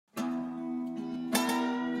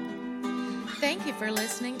Thank you for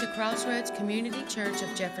listening to Crossroads Community Church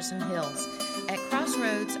of Jefferson Hills. At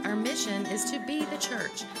Crossroads, our mission is to be the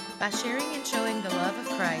church by sharing and showing the love of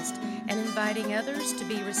Christ and inviting others to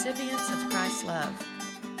be recipients of Christ's love.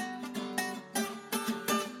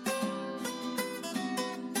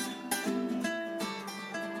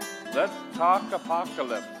 Let's talk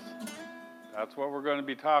apocalypse. That's what we're going to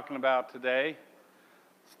be talking about today.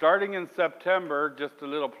 Starting in September, just a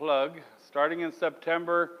little plug, starting in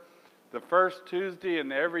September, the first Tuesday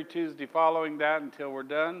and every Tuesday following that until we're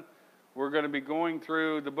done, we're going to be going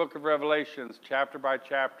through the book of Revelations chapter by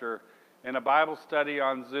chapter in a Bible study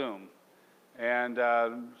on Zoom. And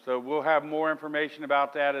so we'll have more information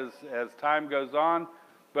about that as time goes on.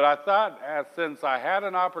 But I thought since I had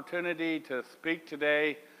an opportunity to speak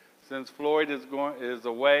today, since Floyd is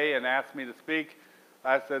away and asked me to speak,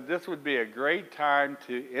 I said this would be a great time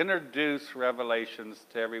to introduce Revelations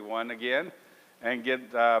to everyone again and get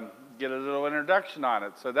a little introduction on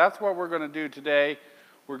it. So that's what we're going to do today.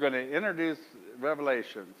 We're going to introduce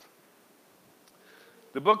Revelations.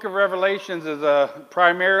 The book of Revelations is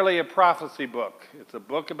primarily a prophecy book. It's a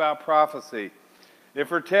book about prophecy. It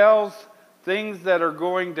foretells things that are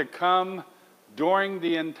going to come during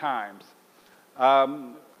the end times.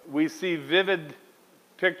 We see vivid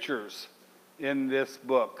pictures in this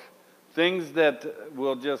book, things that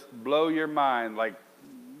will just blow your mind, like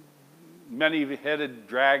many-headed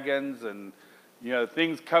dragons and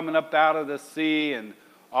things coming up out of the sea and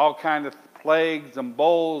all kinds of plagues and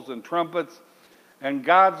bowls and trumpets. And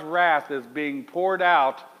God's wrath is being poured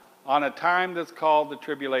out on a time that's called the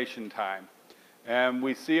tribulation time. And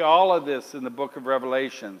we see all of this in the book of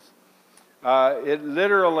Revelations. It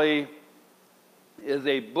literally is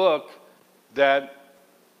a book that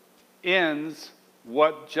ends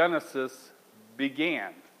what Genesis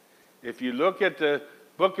began. If you look at the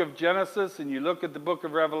book of Genesis and you look at the book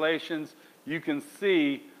of Revelations, you can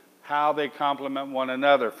see how they complement one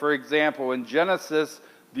another. For example, in Genesis,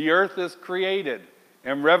 the earth is created.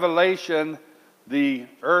 In Revelation, the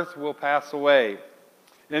earth will pass away.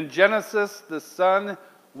 In Genesis, the sun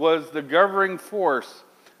was the governing force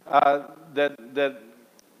that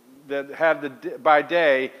had by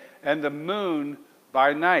day, and the moon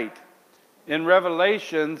by night. In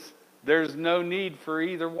Revelations, there's no need for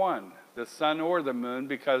either one, the sun or the moon,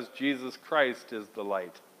 because Jesus Christ is the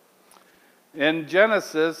light. In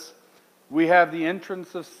Genesis, we have the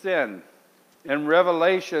entrance of sin. In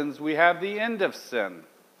Revelations, we have the end of sin.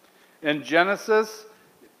 In Genesis,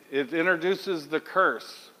 it introduces the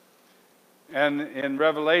curse. And in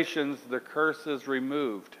Revelations, the curse is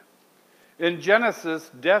removed. In Genesis,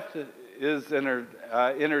 death is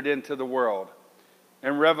entered into the world.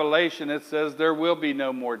 In Revelation, it says there will be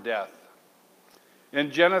no more death. In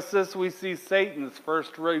Genesis, we see Satan's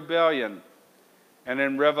first rebellion. And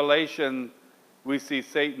in Revelation, we see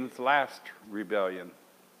Satan's last rebellion.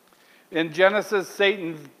 In Genesis,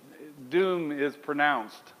 Satan's doom is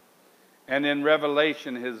pronounced. And in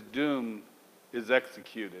Revelation, his doom is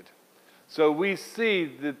executed. So we see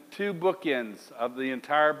the two bookends of the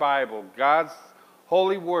entire Bible. God's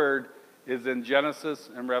holy word is in Genesis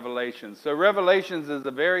and Revelation. So Revelations is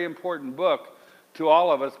a very important book to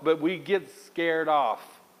all of us, but we get scared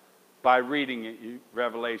off by reading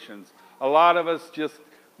Revelations. A lot of us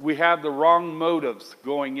we have the wrong motives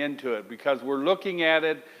going into it because we're looking at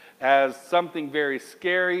it as something very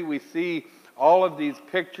scary. We see all of these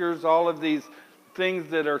pictures, all of these things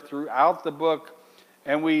that are throughout the book,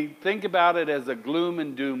 and we think about it as a gloom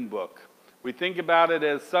and doom book. We think about it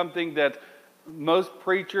as something that most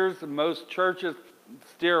preachers and most churches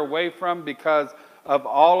steer away from because of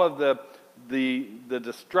all of the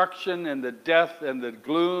destruction and the death and the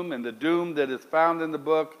gloom and the doom that is found in the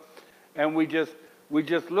book, and we just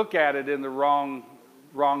look at it in the wrong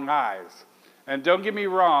eyes. And don't get me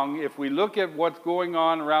wrong, if we look at what's going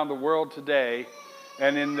on around the world today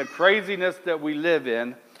and in the craziness that we live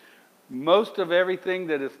in, most of everything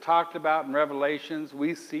that is talked about in Revelations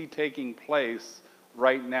we see taking place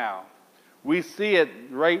right now. We see it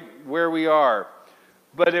right where we are.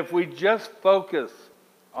 But if we just focus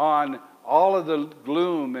on all of the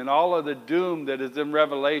gloom and all of the doom that is in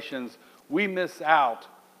Revelations, we miss out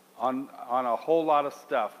on a whole lot of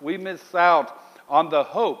stuff. We miss out on the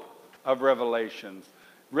hope of Revelations.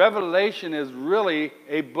 Revelation is really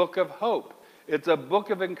a book of hope. It's a book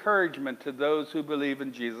of encouragement to those who believe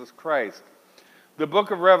in Jesus Christ. The book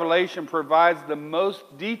of Revelation provides the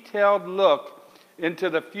most detailed look into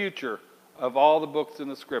the future of all the books in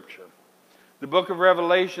the Scripture. The book of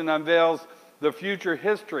Revelation unveils the future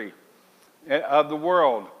history of the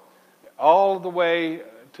world, all the way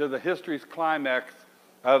to the history's climax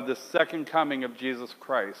of the second coming of Jesus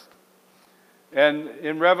Christ. And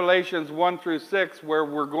in Revelations 1 through 6, where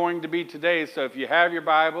we're going to be today, so if you have your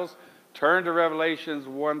Bibles, turn to Revelations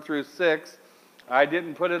 1 through 6. I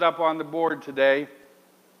didn't put it up on the board today,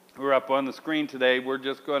 or up on the screen today. We're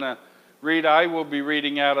just going to read. I will be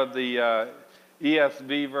reading out of the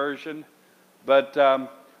ESV version. But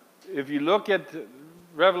if you look at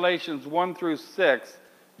Revelations 1 through 6,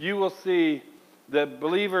 you will see that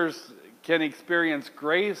believers can experience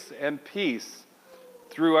grace and peace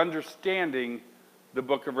through understanding the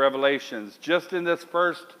book of Revelations. Just in this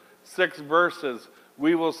first 6 verses,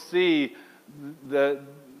 we will see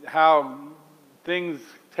how things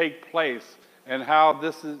take place and how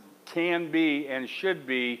this can be and should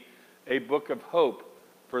be a book of hope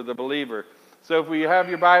for the believer. So if we have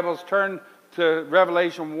your Bibles, turn to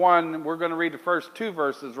Revelation 1. We're going to read the first 2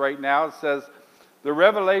 verses right now. It says, "The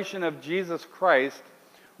revelation of Jesus Christ,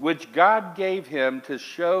 which God gave him to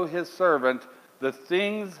show his servant the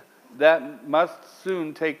things that must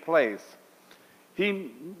soon take place.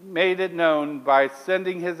 He made it known by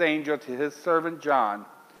sending his angel to his servant John,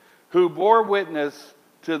 who bore witness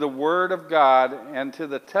to the word of God and to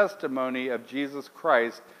the testimony of Jesus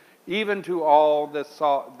Christ, even to all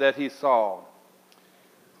that he saw."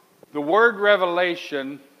 The word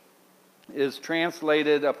revelation is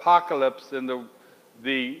translated apocalypse in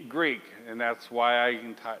the Greek, and that's why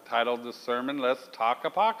I titled the sermon, "Let's Talk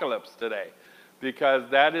Apocalypse" today, because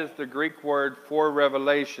that is the Greek word for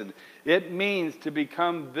revelation. It means to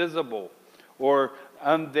become visible or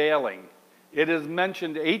unveiling. It is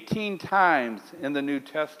mentioned 18 times in the New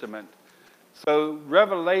Testament. So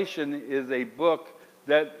Revelation is a book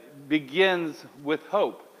that begins with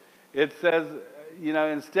hope. It says,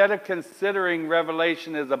 instead of considering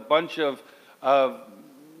Revelation as a bunch of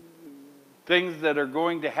things that are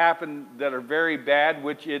going to happen that are very bad,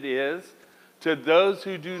 which it is, to those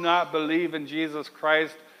who do not believe in Jesus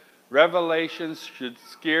Christ, Revelation should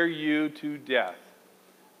scare you to death.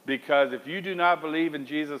 Because if you do not believe in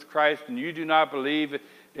Jesus Christ and you do not believe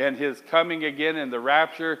in his coming again in the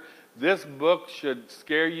rapture, this book should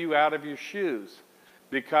scare you out of your shoes.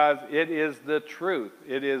 Because it is the truth.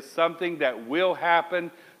 It is something that will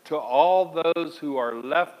happen to all those who are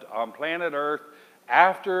left on planet Earth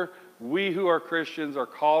after we who are Christians are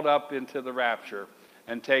called up into the rapture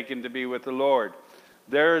and taken to be with the Lord.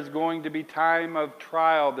 There is going to be time of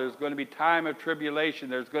trial. There's going to be time of tribulation.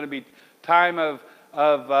 There's going to be time of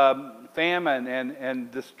famine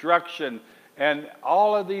and destruction. And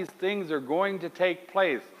all of these things are going to take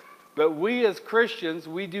place. But we as Christians,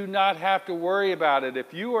 we do not have to worry about it.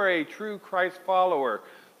 If you are a true Christ follower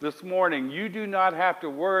this morning, you do not have to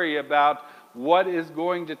worry about what is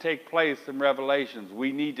going to take place in Revelations.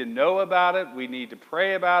 We need to know about it. We need to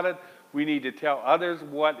pray about it. We need to tell others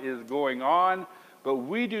what is going on. But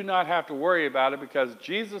we do not have to worry about it because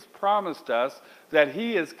Jesus promised us that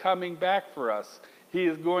he is coming back for us. He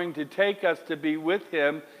is going to take us to be with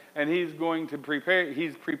him, and he's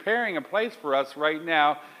preparing a place for us right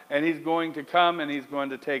now, and he's going to come and he's going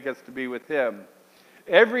to take us to be with him.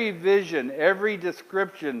 Every vision, every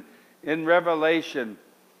description in Revelation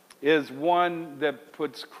is one that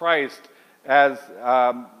puts Christ as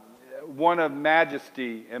one of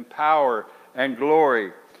majesty and power and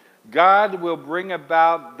glory. God will bring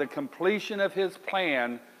about the completion of his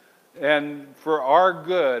plan and for our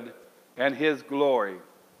good and his glory.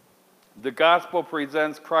 The gospel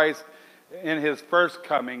presents Christ in his first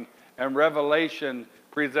coming, and Revelation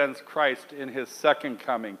presents Christ in his second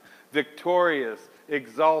coming, victorious,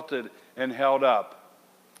 exalted, and held up.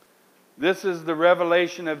 This is the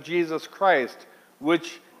revelation of Jesus Christ,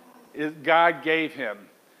 which God gave him.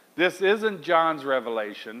 This isn't John's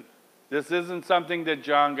revelation. This isn't something that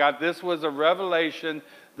John got. This was a revelation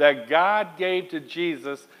that God gave to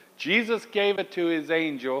Jesus. Jesus gave it to his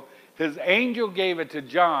angel. His angel gave it to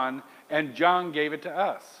John, and John gave it to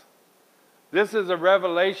us. This is a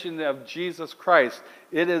revelation of Jesus Christ.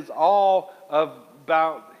 It is all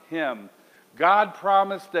about him. God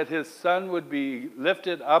promised that his son would be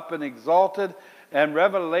lifted up and exalted, and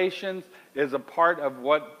Revelation is a part of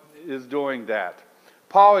what is doing that.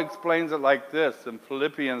 Paul explains it like this in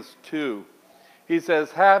Philippians 2. He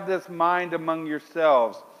says, "Have this mind among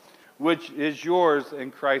yourselves, which is yours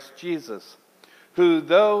in Christ Jesus, who,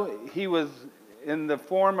 though he was in the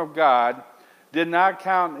form of God, did not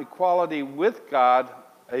count equality with God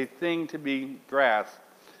a thing to be grasped,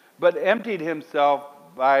 but emptied himself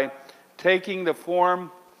by taking the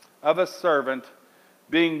form of a servant,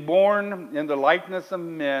 being born in the likeness of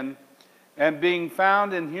men, and being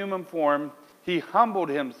found in human form, he humbled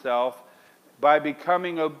himself by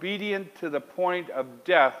becoming obedient to the point of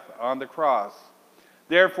death on the cross.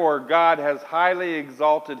 Therefore, God has highly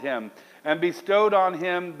exalted him and bestowed on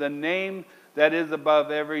him the name that is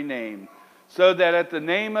above every name, so that at the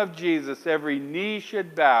name of Jesus every knee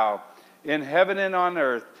should bow in heaven and on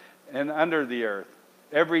earth and under the earth,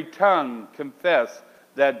 every tongue confess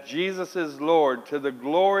that Jesus is Lord, to the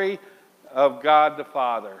glory of God the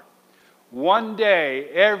Father. One day,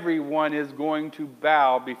 everyone is going to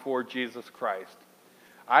bow before Jesus Christ.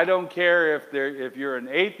 I don't care if you're an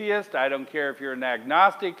atheist. I don't care if you're an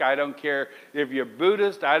agnostic. I don't care if you're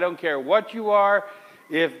Buddhist. I don't care what you are.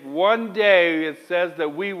 If one day it says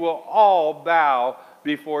that we will all bow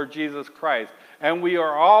before Jesus Christ, and we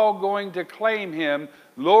are all going to claim him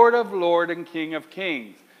Lord of Lords and King of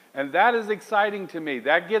Kings. And that is exciting to me.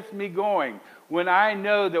 That gets me going when I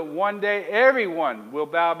know that one day everyone will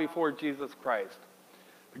bow before Jesus Christ.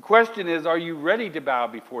 The question is, are you ready to bow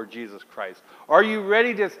before Jesus Christ? Are you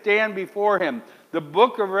ready to stand before him? The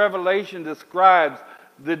book of Revelation describes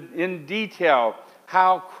in detail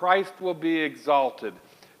how Christ will be exalted,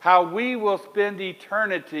 how we will spend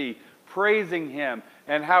eternity praising him,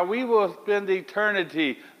 and how we will spend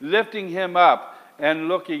eternity lifting him up and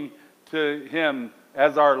looking to him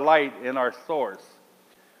as our light and our source.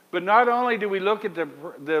 But not only do we look at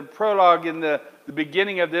the prologue in the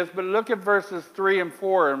beginning of this, but look at verses 3 and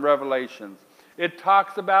 4 in Revelations. It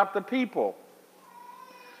talks about the people.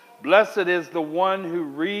 Blessed is the one who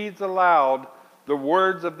reads aloud the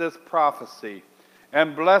words of this prophecy,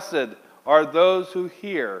 and blessed are those who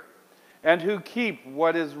hear and who keep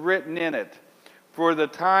what is written in it, for the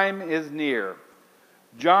time is near.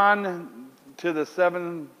 John, to the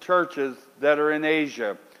 7 churches that are in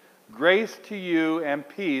Asia, grace to you and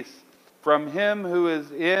peace from him who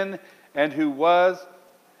is in and who was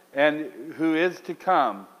and who is to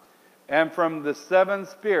come, and from the 7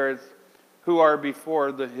 spirits who are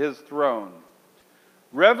before his throne.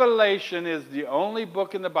 Revelation is the only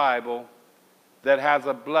book in the Bible that has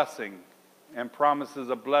a blessing and promises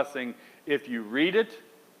a blessing if you read it,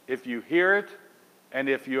 if you hear it, and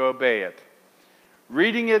if you obey it.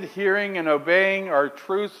 Reading it, hearing, and obeying are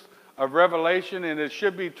truths of Revelation, and it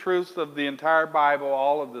should be truths of the entire Bible,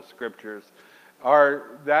 all of the scriptures.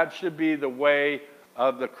 That should be the way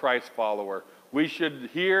of the Christ follower. We should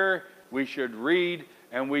hear, we should read,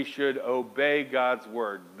 and we should obey God's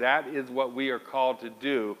word. That is what we are called to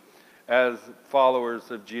do as followers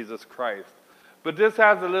of Jesus Christ. But this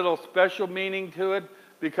has a little special meaning to it,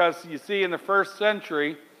 because you see, in the first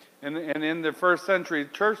century, and in the first century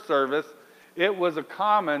church service, it was a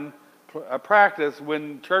common practice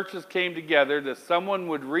when churches came together that someone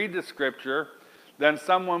would read the scripture, then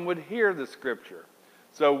someone would hear the scripture.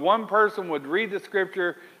 So one person would read the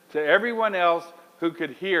scripture to everyone else who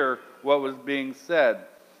could hear what was being said.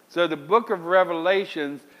 So the book of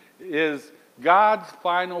Revelations is God's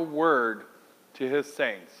final word to his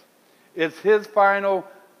saints. It's his final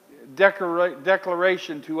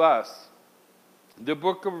declaration to us. The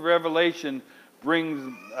book of Revelation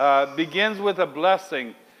begins with a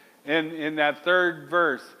blessing in that 3rd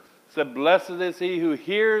verse. It said, blessed is he who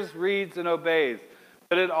hears, reads, and obeys.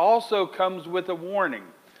 But it also comes with a warning.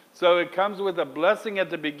 So it comes with a blessing at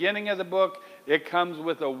the beginning of the book. It comes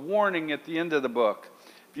with a warning at the end of the book.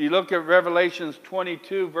 If you look at Revelations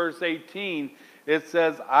 22, verse 18, it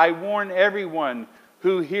says, I warn everyone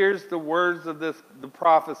who hears the words of the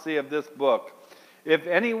prophecy of this book. If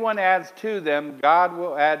anyone adds to them, God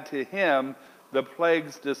will add to him the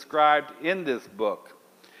plagues described in this book.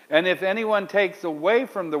 And if anyone takes away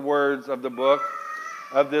from the words of the book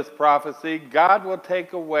of this prophecy, God will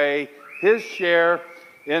take away his share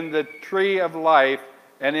in the tree of life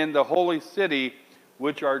and in the holy city,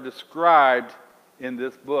 which are described in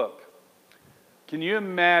this book. Can you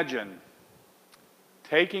imagine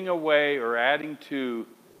taking away or adding to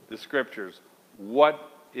the scriptures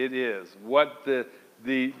what it is, what the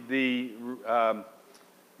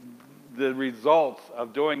results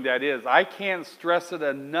of doing that is? I can't stress it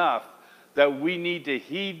enough that we need to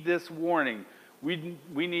heed this warning. We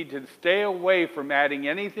need to stay away from adding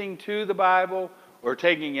anything to the Bible or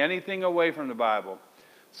taking anything away from the Bible.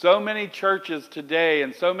 So many churches today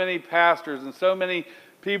and so many pastors and so many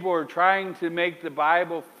people are trying to make the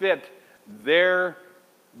Bible fit their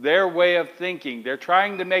way of thinking. They're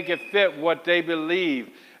trying to make it fit what they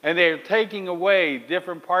believe. And they're taking away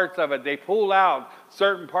different parts of it. They pull out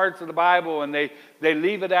certain parts of the Bible and they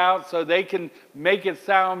leave it out so they can make it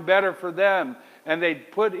sound better for them. And they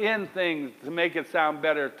put in things to make it sound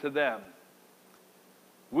better to them.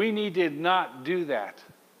 We need to not do that.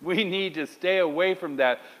 We need to stay away from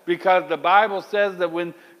that, because the Bible says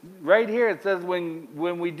that right here it says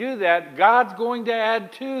when we do that, God's going to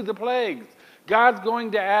add to the plagues. God's going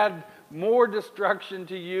to add more destruction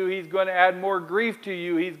to you. He's going to add more grief to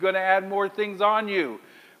you. He's going to add more things on you.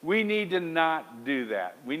 We need to not do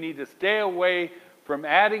that. We need to stay away from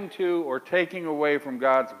adding to or taking away from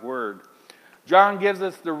God's word. John gives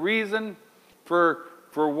us the reason for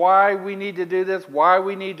why we need to do this, why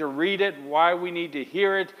we need to read it, why we need to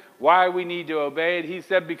hear it, why we need to obey it. He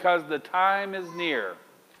said, because the time is near.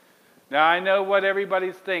 Now, I know what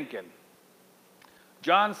everybody's thinking.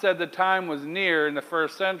 John said the time was near in the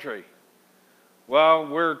first century. Well,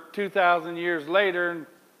 we're 2,000 years later, and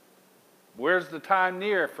where's the time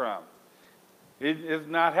near from? It has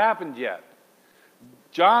not happened yet.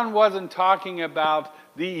 John wasn't talking about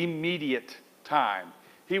the immediate time.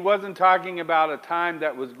 He wasn't talking about a time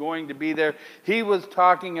that was going to be there. He was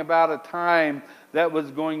talking about a time that was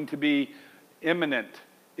going to be imminent.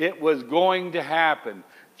 It was going to happen.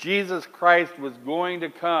 Jesus Christ was going to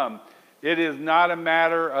come. It is not a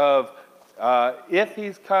matter of if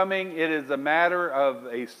he's coming. It is a matter of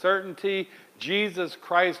a certainty. Jesus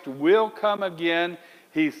Christ will come again.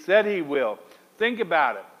 He said he will. Think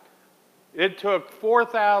about it. It took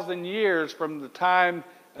 4,000 years from the time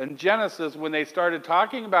in Genesis when they started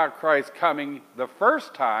talking about Christ coming the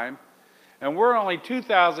first time, and we're only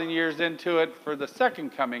 2,000 years into it for the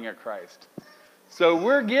second coming of Christ. So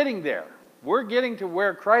we're getting there. We're getting to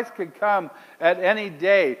where Christ could come at any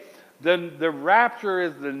day. The rapture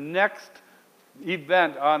is the next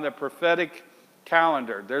event on the prophetic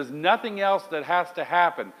calendar. There's nothing else that has to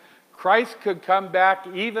happen. Christ could come back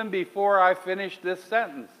even before I finish this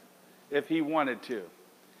sentence if he wanted to.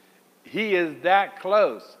 He is that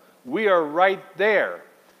close. We are right there.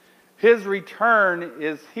 His return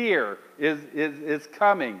is here, is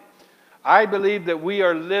coming. I believe that we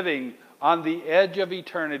are living on the edge of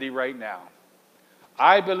eternity right now.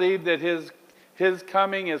 I believe that his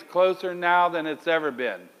coming is closer now than it's ever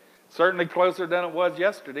been. Certainly closer than it was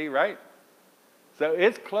yesterday, right? So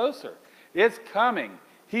it's closer. It's coming.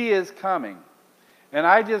 He is coming. And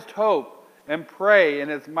I just hope and pray, and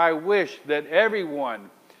it's my wish that everyone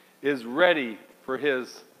is ready for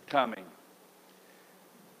his coming.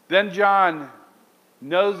 Then John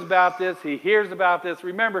knows about this. He hears about this.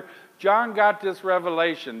 Remember, John got this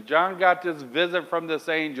revelation. John got this visit from this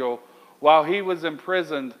angel while he was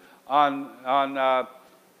imprisoned on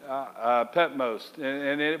Patmos,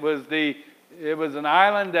 and it was an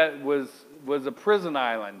island that was a prison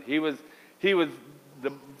island.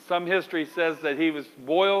 Some history says that he was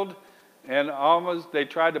boiled, and they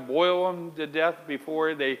tried to boil him to death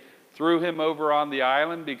before they threw him over on the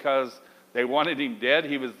island because they wanted him dead.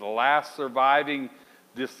 He was the last surviving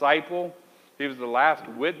disciple. He was the last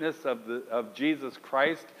witness of Jesus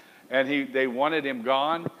Christ, and they wanted him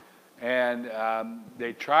gone. And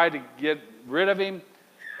they tried to get rid of him,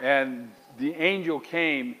 and the angel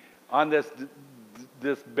came on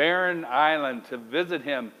this barren island to visit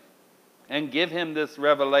him and give him this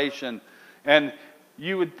revelation. And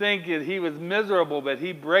you would think that he was miserable, but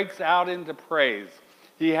he breaks out into praise.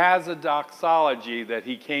 He has a doxology that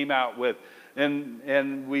he came out with.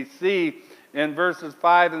 And we see in verses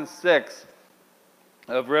 5 and 6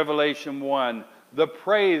 of Revelation 1, the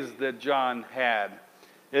praise that John had.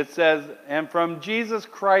 It says, and from Jesus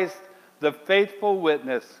Christ, the faithful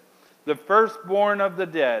witness, the firstborn of the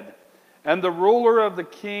dead, and the ruler of the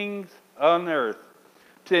kings on earth,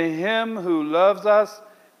 to him who loves us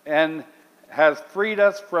and has freed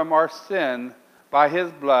us from our sin by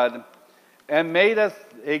his blood, and made us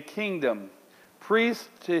a kingdom, priests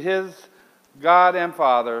to his God and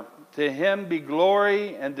Father, to him be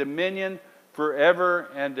glory and dominion forever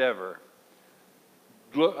and ever.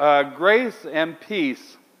 Grace and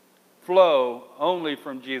peace flow only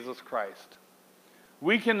from Jesus Christ.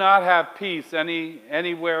 We cannot have peace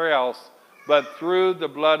anywhere else but through the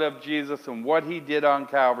blood of Jesus and what he did on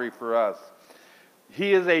Calvary for us.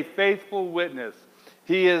 He is a faithful witness.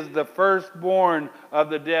 He is the firstborn of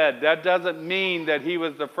the dead. That doesn't mean that he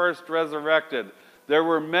was the first resurrected. There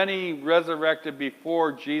were many resurrected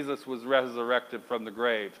before Jesus was resurrected from the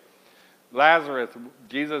grave.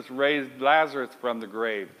 Jesus raised Lazarus from the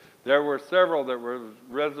grave. There were several that were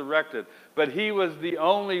resurrected, but he was the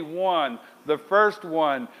only one, the first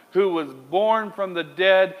one, who was born from the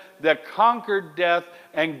dead, that conquered death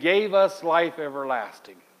and gave us life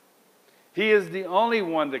everlasting. He is the only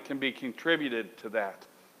one that can be contributed to that.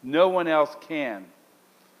 No one else can.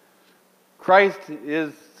 Christ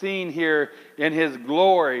is seen here in his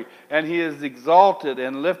glory, and he is exalted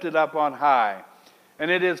and lifted up on high.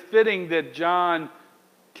 And it is fitting that John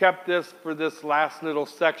kept this for this last little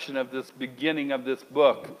section of this beginning of this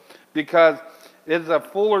book, because it's a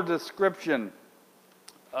fuller description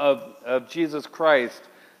of Jesus Christ,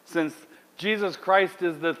 since Jesus Christ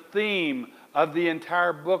is the theme of the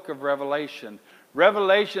entire book of Revelation.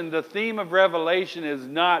 The theme of Revelation is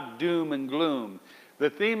not doom and gloom. The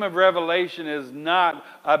theme of Revelation is not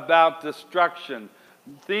about destruction.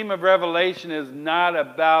 The theme of Revelation is not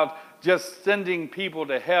about just sending people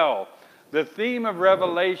to hell. The theme of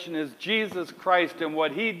Revelation is Jesus Christ and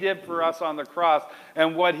what he did for us on the cross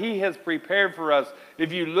and what he has prepared for us.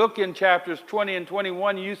 If you look in chapters 20 and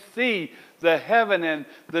 21, you see the heaven and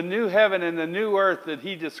the new earth that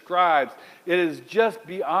he describes. It is just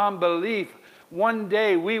beyond belief. One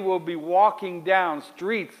day we will be walking down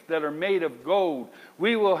streets that are made of gold.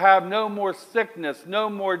 We will have no more sickness, no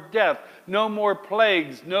more death, no more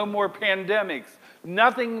plagues, no more pandemics.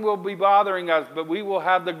 Nothing will be bothering us, but we will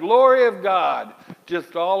have the glory of God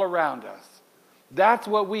just all around us. That's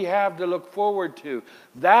what we have to look forward to.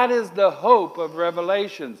 That is the hope of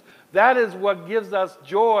Revelations. That is what gives us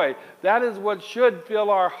joy. That is what should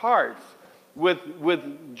fill our hearts with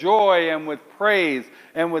joy and with praise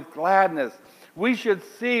and with gladness. We should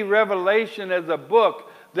see Revelation as a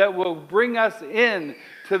book that will bring us in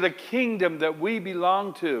to the kingdom that we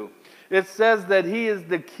belong to. It says that he is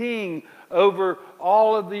the king over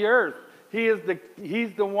all of the earth. He's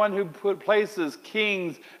the one who places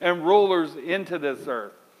kings and rulers into this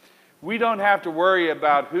earth. We don't have to worry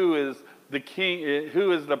about who is the king,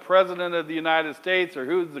 who is the president of the United States, or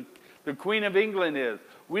who the Queen of England is.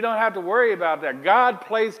 We don't have to worry about that. God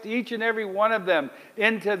placed each and every one of them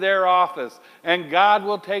into their office, and God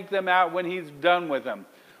will take them out when he's done with them.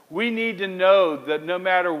 We need to know that no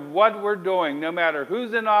matter what we're doing, no matter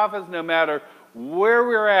who's in office, no matter where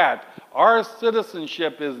we're at, our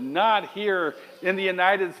citizenship is not here in the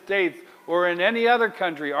United States or in any other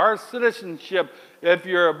country. Our citizenship, if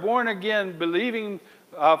you're a born-again, believing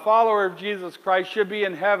follower of Jesus Christ, should be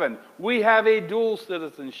in heaven. We have a dual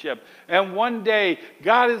citizenship. And one day,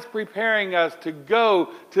 God is preparing us to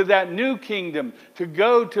go to that new kingdom, to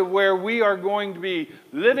go to where we are going to be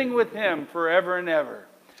living with him forever and ever.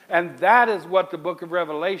 And that is what the book of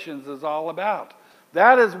Revelations is all about.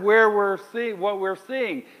 That is where we're seeing what we're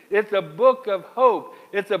seeing. It's a book of hope.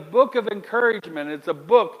 It's a book of encouragement. It's a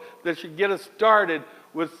book that should get us started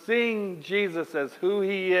with seeing Jesus as who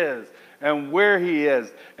he is and where he is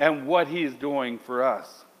and what he's doing for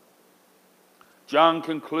us. John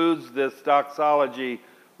concludes this doxology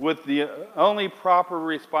with the only proper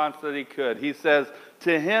response that he could. He says,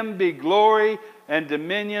 "To him be glory and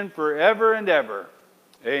dominion forever and ever.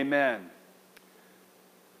 Amen."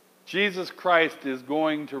 Jesus Christ is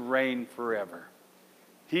going to reign forever.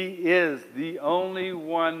 He is the only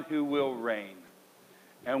one who will reign.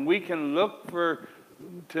 And we can look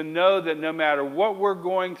to know that no matter what we're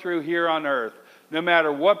going through here on earth, no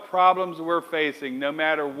matter what problems we're facing, no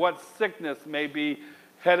matter what sickness may be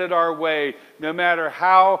headed our way, no matter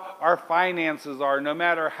how our finances are, no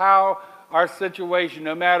matter how our situation,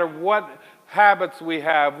 no matter what habits we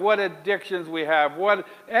have, what addictions we have,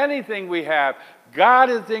 anything we have, God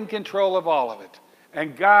is in control of all of it.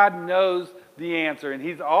 And God knows the answer. And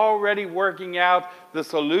he's already working out the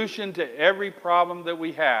solution to every problem that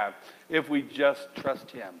we have if we just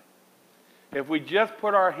trust him. If we just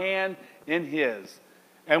put our hand in his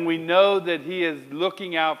and we know that he is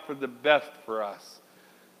looking out for the best for us.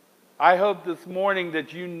 I hope this morning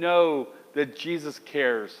that you know that Jesus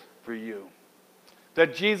cares for you.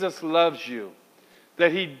 That Jesus loves you.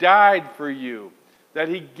 That he died for you. That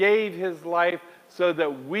he gave his life so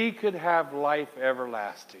that we could have life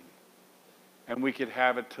everlasting. And we could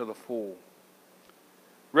have it to the full.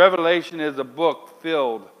 Revelation is a book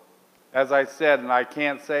filled, as I said, and I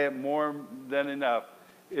can't say it more than enough,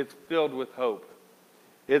 it's filled with hope.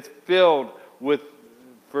 It's filled with,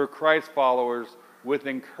 for Christ followers, with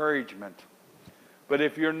encouragement. But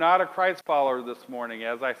if you're not a Christ follower this morning,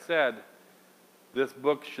 as I said, this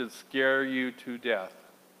book should scare you to death.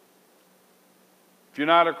 If you're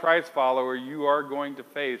not a Christ follower, you are going to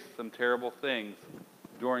face some terrible things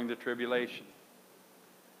during the tribulation.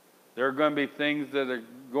 There are going to be things that are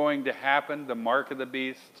going to happen, the mark of the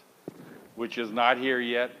beast, which is not here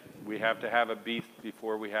yet. We have to have a beast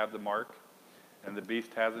before we have the mark, and the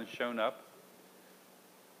beast hasn't shown up.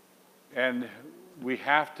 And we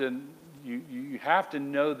have to, you have to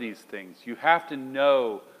know these things. You have to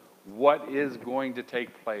know what is going to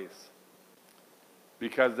take place,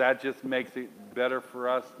 because that just makes it better for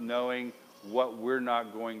us knowing what we're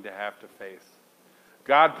not going to have to face.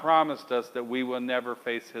 God promised us that we will never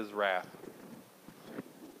face his wrath.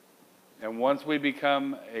 And once we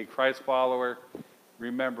become a Christ follower,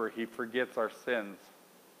 remember, he forgets our sins,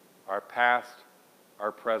 our past,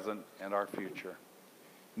 our present, and our future.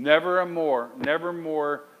 Never more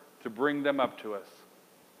to bring them up to us.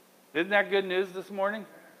 Isn't that good news this morning?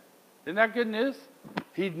 Isn't that good news?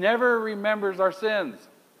 He never remembers our sins.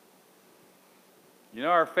 You know,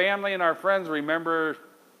 our family and our friends remember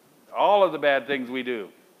all of the bad things we do.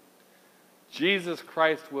 Jesus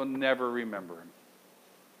Christ will never remember them.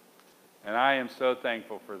 And I am so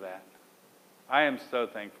thankful for that. I am so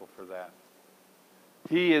thankful for that.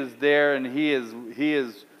 He is there, and He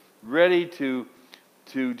is ready to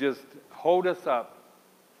just hold us up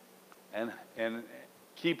and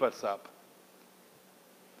keep us up.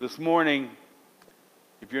 This morning,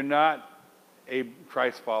 if you're not a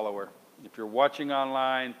Christ follower, if you're watching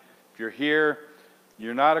online, if you're here,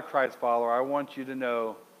 you're not a Christ follower, I want you to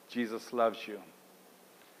know Jesus loves you.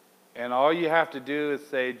 And all you have to do is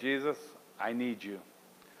say, Jesus, I need you.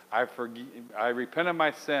 I repent of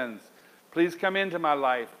my sins. Please come into my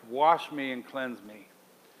life. Wash me and cleanse me.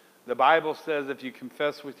 The Bible says if you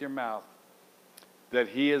confess with your mouth that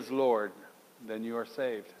He is Lord, then you are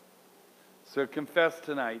saved. So confess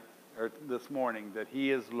tonight or this morning that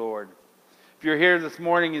He is Lord. If you're here this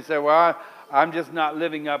morning, you say, well, I'm just not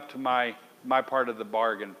living up to my part of the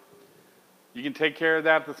bargain. You can take care of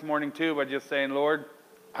that this morning too by just saying, Lord,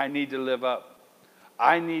 I need to live up.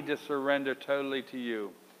 I need to surrender totally to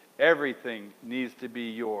you. Everything needs to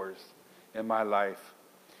be yours in my life.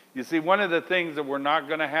 You see, one of the things that we're not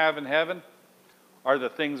going to have in heaven are the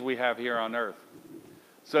things we have here on earth.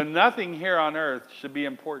 So nothing here on earth should be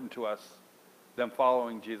important to us than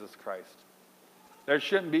following Jesus Christ. There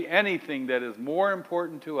shouldn't be anything that is more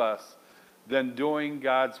important to us than doing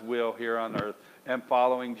God's will here on earth and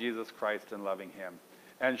following Jesus Christ and loving Him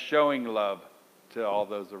and showing love to all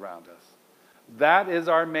those around us. That is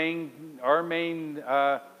our main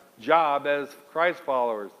job as Christ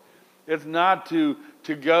followers. It's not to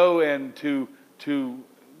go and to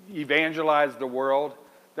evangelize the world.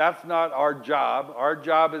 That's not our job. Our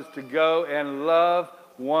job is to go and love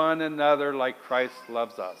one another like Christ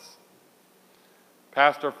loves us.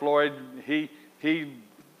 Pastor Floyd, he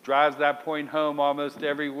drives that point home almost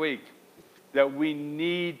every week, that we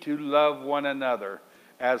need to love one another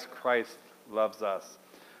as Christ loves us.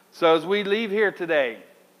 So as we leave here today,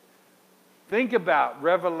 think about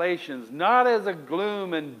Revelations not as a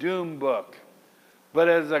gloom and doom book, but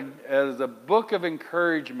as a book of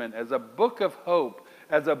encouragement, as a book of hope,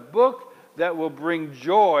 as a book that will bring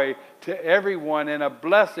joy to everyone and a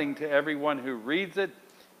blessing to everyone who reads it,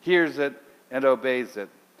 hears it, and obeys it.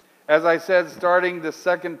 As I said, starting the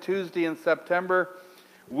second Tuesday in September,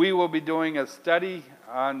 we will be doing a study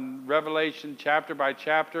on Revelation chapter by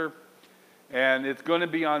chapter, and it's going to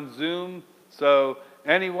be on Zoom, so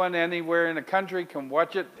anyone anywhere in the country can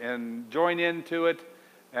watch it and join into it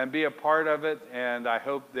and be a part of it, and I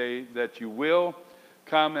hope that you will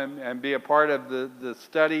come and be a part of the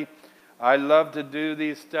study. I love to do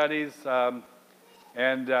these studies, and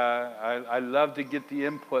I love to get the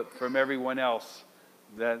input from everyone else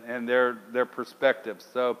and their perspectives.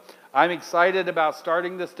 So I'm excited about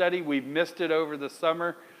starting the study. We've missed it over the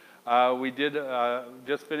summer. We did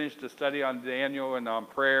just finished a study on Daniel and on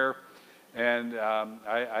prayer, and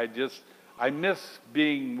I miss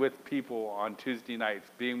being with people on Tuesday nights,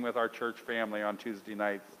 being with our church family on Tuesday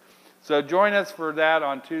nights. So join us for that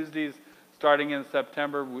on Tuesdays starting in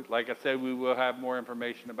September. Like I said, we will have more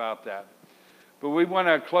information about that. But we want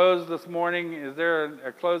to close this morning. Is there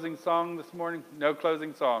a closing song this morning? No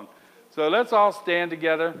closing song. So let's all stand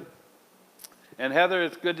together. And Heather,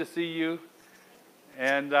 it's good to see you.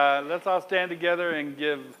 And let's all stand together and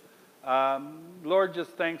give Lord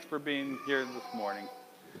just thanks for being here this morning.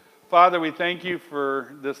 Father, we thank you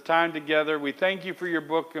for this time together. We thank you for your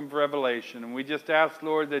book of Revelation. And we just ask,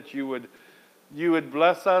 Lord, that you would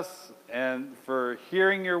bless us and for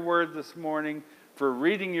hearing your word this morning, for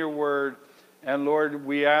reading your word. And Lord,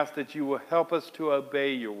 we ask that you will help us to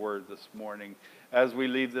obey your word this morning as we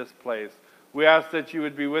leave this place. We ask that you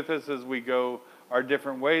would be with us as we go our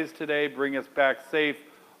different ways today. Bring us back safe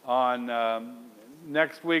on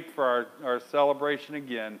next week for our celebration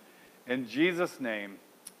again. In Jesus' name,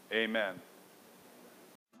 amen.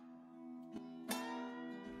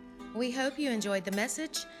 We hope you enjoyed the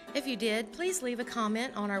message. If you did, please leave a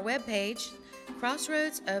comment on our webpage,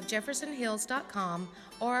 crossroadsofjeffersonhills.com,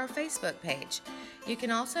 or our Facebook page. You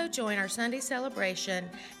can also join our Sunday celebration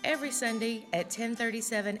every Sunday at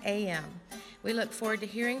 10:37 a.m. We look forward to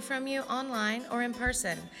hearing from you online or in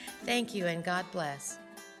person. Thank you and God bless.